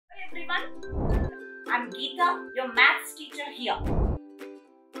everyone. I'm Geeta, your maths teacher here.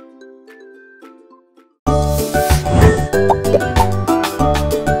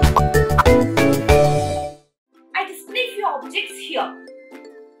 I display few objects here.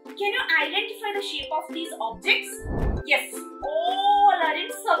 Can you identify the shape of these objects? Yes, all are in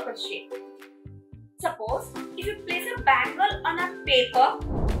circle shape. Suppose if you place a bangle on a paper,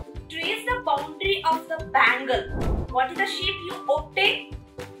 trace the boundary of the bangle. What is the shape you obtain?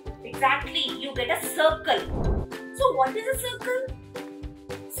 Exactly, you get a circle. So what is a circle?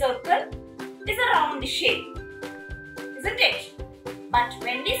 Circle is a round shape, isn't it? But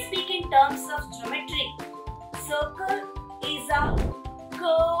when we speak in terms of geometry, circle is a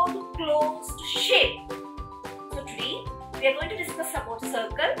curved closed shape. So today we are going to discuss about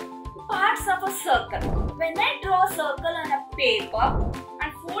circle, parts of a circle. When I draw a circle on a paper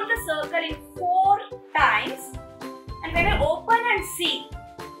and fold the circle in 4 times, and when I open and see,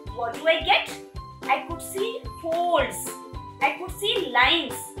 what do I get? I could see folds. I could see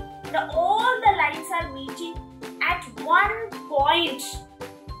lines. All the lines are meeting at one point.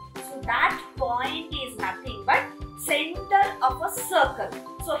 So that point is nothing but center of a circle.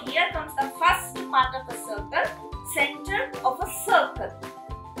 So here comes the first part of a circle, center of a circle,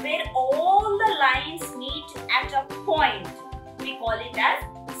 where all the lines meet at a point. We call it as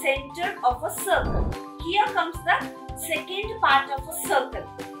center of a circle. Here comes the second part of a circle,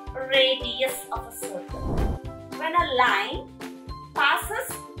 radius of a circle. When a line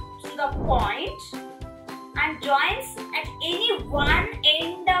passes through the point and joins at any one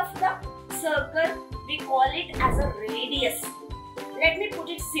end of the circle, we call it as a radius. Let me put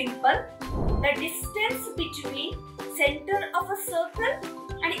it simple. The distance between center of a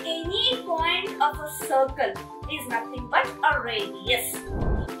circle and any point of a circle is nothing but a radius.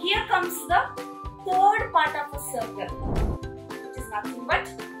 Here comes the third part of a circle, which is nothing but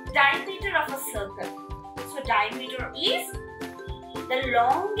diameter of a circle. So diameter is the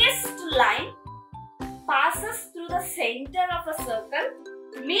longest line passes through the center of a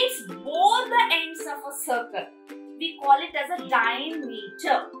circle, meets both the ends of a circle. We call it as a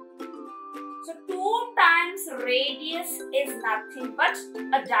diameter. So 2 times radius is nothing but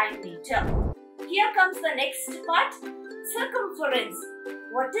a diameter. Here comes the next part, circumference.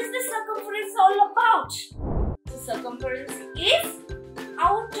 What is the circumference all about? The circumference is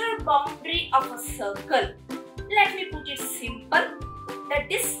outer boundary of a circle. Let me put it simple. The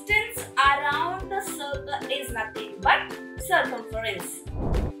distance around the circle is nothing but circumference.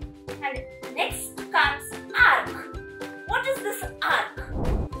 And next comes arc. What is this arc?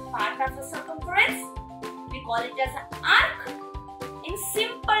 Part of a circumference. We call it as an arc. In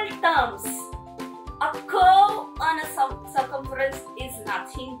simple terms, a curve on a circumference is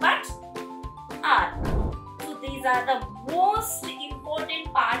nothing but arc. So these are the most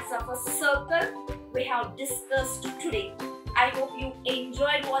important parts of a circle we have discussed today. I hope you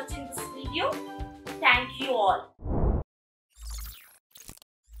enjoyed watching this video. Thank you all.